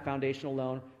build on that foundation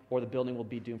alone, or the building will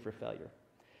be doomed for failure.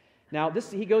 Now,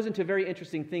 he goes into a very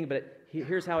interesting thing, but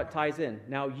here's how it ties in.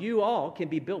 Now, we all can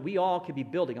be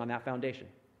building on that foundation.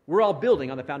 We're all building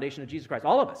on the foundation of Jesus Christ.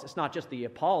 All of us. It's not just the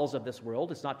Apollos of this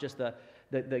world. It's not just the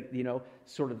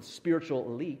sort of spiritual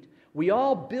elite. We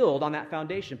all build on that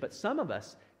foundation, but some of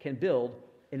us can build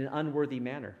in an unworthy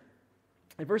manner.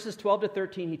 In verses 12 to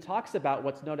 13, he talks about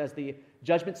what's known as the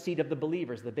judgment seat of the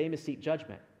believers, the Bema seat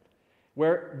judgment,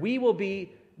 where we will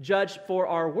be judged for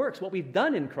our works, what we've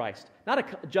done in Christ. Not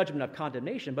a judgment of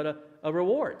condemnation, but a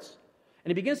rewards. And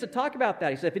he begins to talk about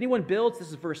that. He said, if anyone builds, this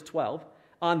is verse 12,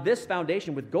 on this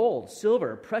foundation with gold,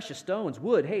 silver, precious stones,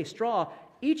 wood, hay, straw,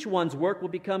 each one's work will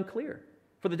become clear.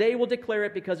 For the day will declare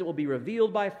it, because it will be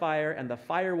revealed by fire, and the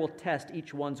fire will test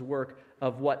each one's work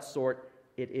of what sort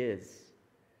it is.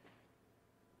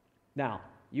 Now,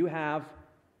 you have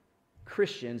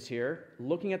Christians here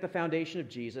looking at the foundation of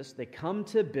Jesus. They come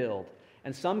to build,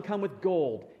 and some come with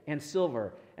gold and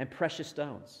silver and precious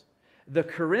stones. The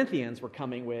Corinthians were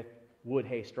coming with wood,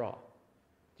 hay, straw. Do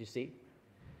you see?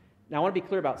 Now, I want to be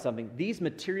clear about something. These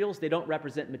materials, they don't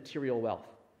represent material wealth.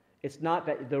 It's not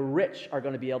that the rich are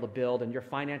going to be able to build and your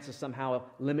finances somehow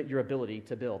limit your ability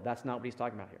to build. That's not what he's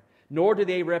talking about here. Nor do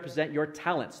they represent your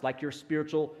talents, like your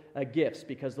spiritual gifts,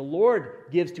 because the Lord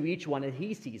gives to each one as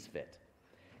he sees fit.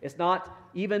 It's not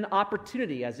even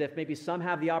opportunity, as if maybe some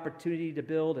have the opportunity to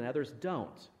build and others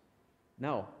don't.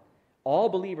 No. All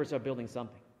believers are building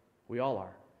something. We all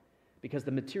are. Because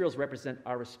the materials represent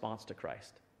our response to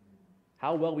Christ.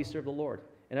 How well we serve the Lord.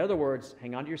 In other words,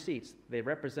 hang on to your seats, they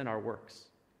represent our works.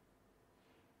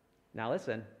 Now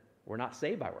listen, we're not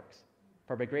saved by works.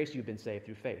 For by grace you've been saved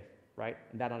through faith, right?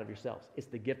 And that not of yourselves. It's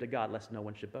the gift of God, lest no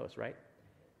one should boast, right?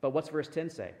 But what's verse 10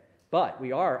 say? But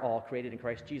we are all created in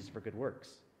Christ Jesus for good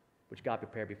works, which God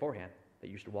prepared beforehand that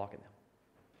you should walk in them.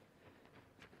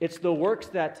 It's the works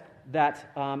that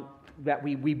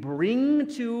we bring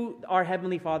to our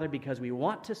Heavenly Father because we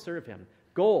want to serve Him.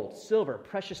 Gold, silver,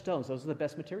 precious stones, those are the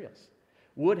best materials.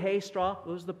 Wood, hay, straw,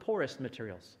 those are the poorest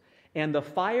materials. And the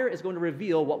fire is going to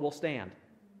reveal what will stand.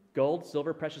 Gold,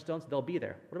 silver, precious stones, they'll be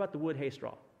there. What about the wood, hay,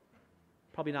 straw?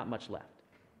 Probably not much left.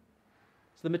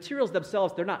 So the materials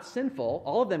themselves, they're not sinful.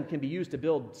 All of them can be used to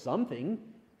build something.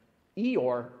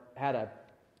 Eeyore had a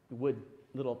wood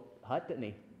little hut, didn't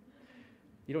he?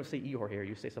 You don't say Eeyore here,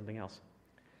 you say something else.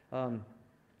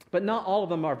 But not all of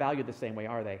them are valued the same way,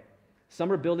 are they? Some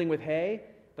are building with hay,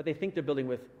 but they think they're building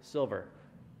with silver.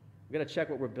 We've got to check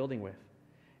what we're building with.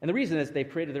 And the reason is they've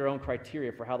created their own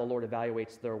criteria for how the Lord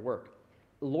evaluates their work.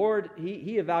 The Lord,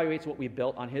 He evaluates what we've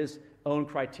built on His own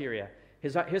criteria.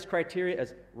 His criteria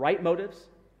is right motives,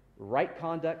 right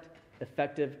conduct,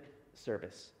 effective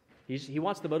service. He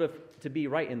wants the motive to be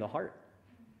right in the heart.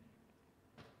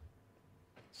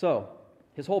 So,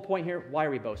 his whole point here, why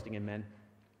are we boasting in men?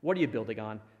 What are you building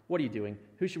on? What are you doing?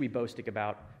 Who should we be boasting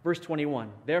about? Verse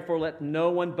 21, therefore let no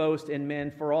one boast in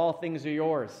men, for all things are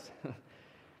yours.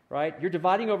 Right? You're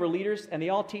dividing over leaders, and they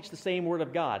all teach the same word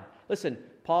of God. Listen,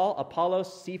 Paul,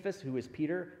 Apollos, Cephas, who is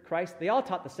Peter, Christ, they all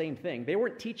taught the same thing. They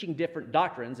weren't teaching different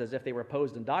doctrines as if they were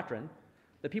opposed in doctrine.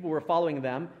 The people were following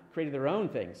them, creating their own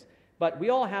things. But we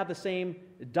all have the same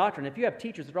doctrine. If you have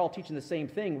teachers that are all teaching the same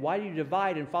thing, why do you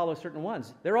divide and follow certain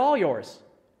ones? They're all yours.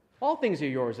 All things are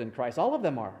yours in Christ. All of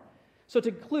them are. So to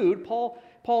conclude,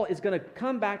 Paul is going to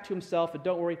come back to himself, and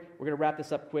don't worry, we're going to wrap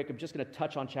this up quick. I'm just going to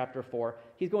touch on chapter 4.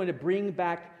 He's going to bring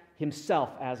back himself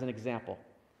as an example,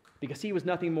 because he was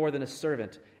nothing more than a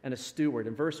servant and a steward.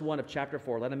 In verse 1 of chapter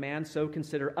 4, let a man so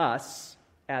consider us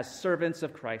as servants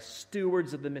of Christ,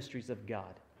 stewards of the mysteries of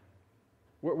God.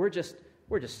 We're just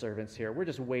servants here. We're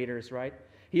just waiters, right?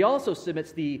 He also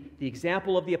submits the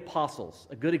example of the apostles,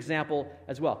 a good example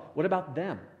as well. What about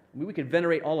them? I mean, we could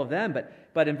venerate all of them,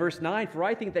 but in verse 9, for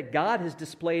I think that God has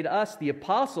displayed us, the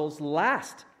apostles,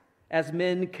 last as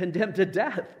men condemned to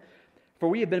death. For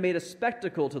we have been made a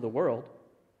spectacle to the world,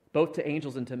 both to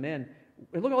angels and to men.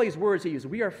 And look at all these words he uses.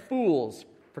 We are fools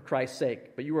for Christ's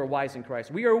sake, but you are wise in Christ.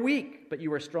 We are weak, but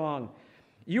you are strong.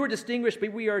 You are distinguished,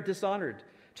 but we are dishonored.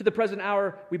 To the present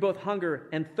hour, we both hunger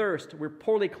and thirst. We're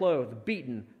poorly clothed,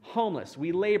 beaten, homeless.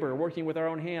 We labor, working with our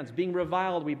own hands. Being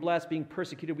reviled, we bless. Being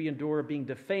persecuted, we endure. Being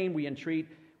defamed, we entreat.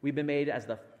 We've been made as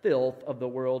the filth of the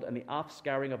world and the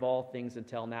offscouring of all things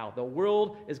until now. The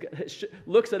world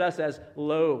looks at us as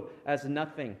low, as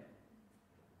nothing.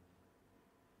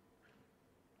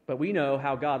 but we know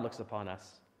how God looks upon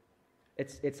us.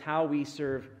 It's how we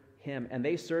serve him, and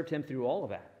they served him through all of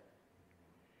that.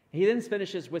 He then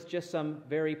finishes with just some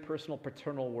very personal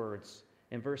paternal words.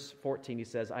 In verse 14, he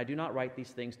says, I do not write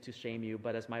these things to shame you,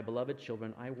 but as my beloved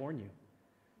children, I warn you.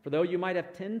 For though you might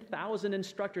have 10,000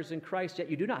 instructors in Christ, yet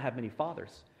you do not have many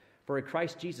fathers. For in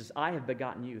Christ Jesus, I have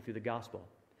begotten you through the gospel.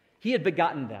 He had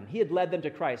begotten them. He had led them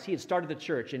to Christ. He had started the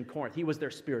church in Corinth. He was their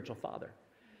spiritual father.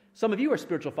 Some of you are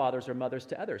spiritual fathers or mothers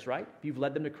to others, right? If you've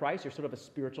led them to Christ, you're sort of a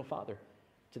spiritual father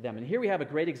to them. And here we have a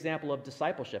great example of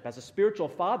discipleship. As a spiritual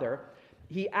father,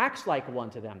 he acts like one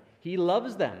to them. He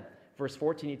loves them. Verse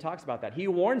 14, he talks about that. He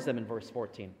warns them in verse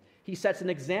 14. He sets an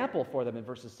example for them in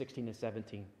verses 16 and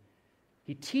 17.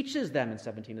 He teaches them in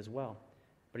 17 as well.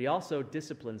 But he also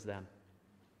disciplines them.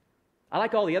 I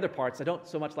like all the other parts. I don't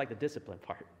so much like the discipline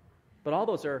part. But all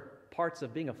those are parts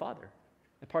of being a father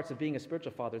and parts of being a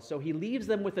spiritual father. So he leaves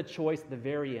them with a choice at the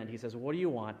very end. He says, what do you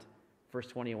want? Verse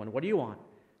 21, what do you want?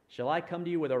 Shall I come to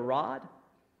you with a rod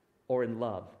or in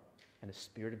love and a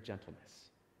spirit of gentleness?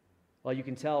 Well, you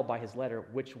can tell by his letter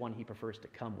which one he prefers to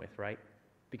come with, right?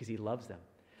 Because he loves them.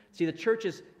 See, the church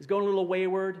is going a little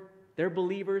wayward. They're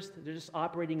believers. They're just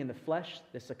operating in the flesh.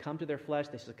 They succumb to their flesh.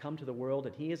 They succumb to the world.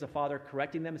 And he is a father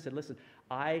correcting them and said, listen,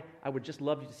 I would just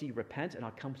love you to see you repent, and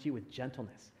I'll come to you with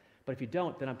gentleness. But if you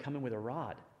don't, then I'm coming with a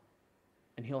rod.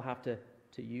 And he'll have to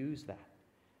use that.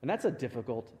 And that's a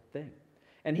difficult thing.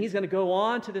 And he's going to go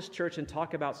on to this church and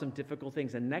talk about some difficult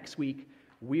things. And next week,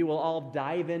 we will all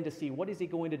dive in to see what is he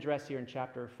going to address here in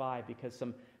chapter 5, because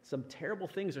some terrible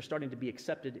things are starting to be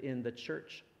accepted in the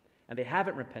church. And they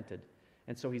haven't repented.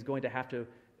 And so he's going to have to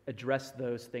address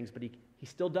those things, but he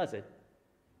still does it.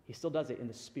 He still does it in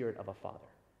the spirit of a father.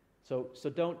 So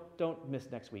don't miss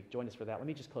next week. Join us for that. Let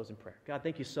me just close in prayer. God,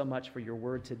 thank you so much for your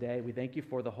word today. We thank you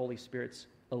for the Holy Spirit's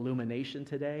illumination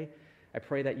today. I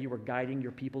pray that you were guiding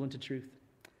your people into truth.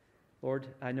 Lord,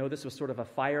 I know this was sort of a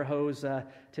fire hose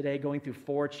today, going through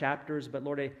 4 chapters, but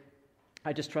Lord,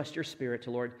 I just trust your Spirit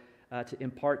to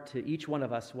impart to each one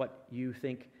of us what you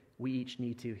think we each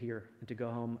need to hear and to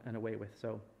go home and away with.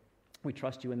 So we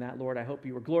trust you in that, Lord. I hope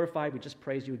you were glorified. We just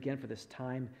praise you again for this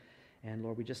time. And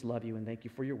Lord, we just love you and thank you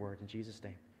for your word. In Jesus'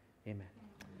 name, amen.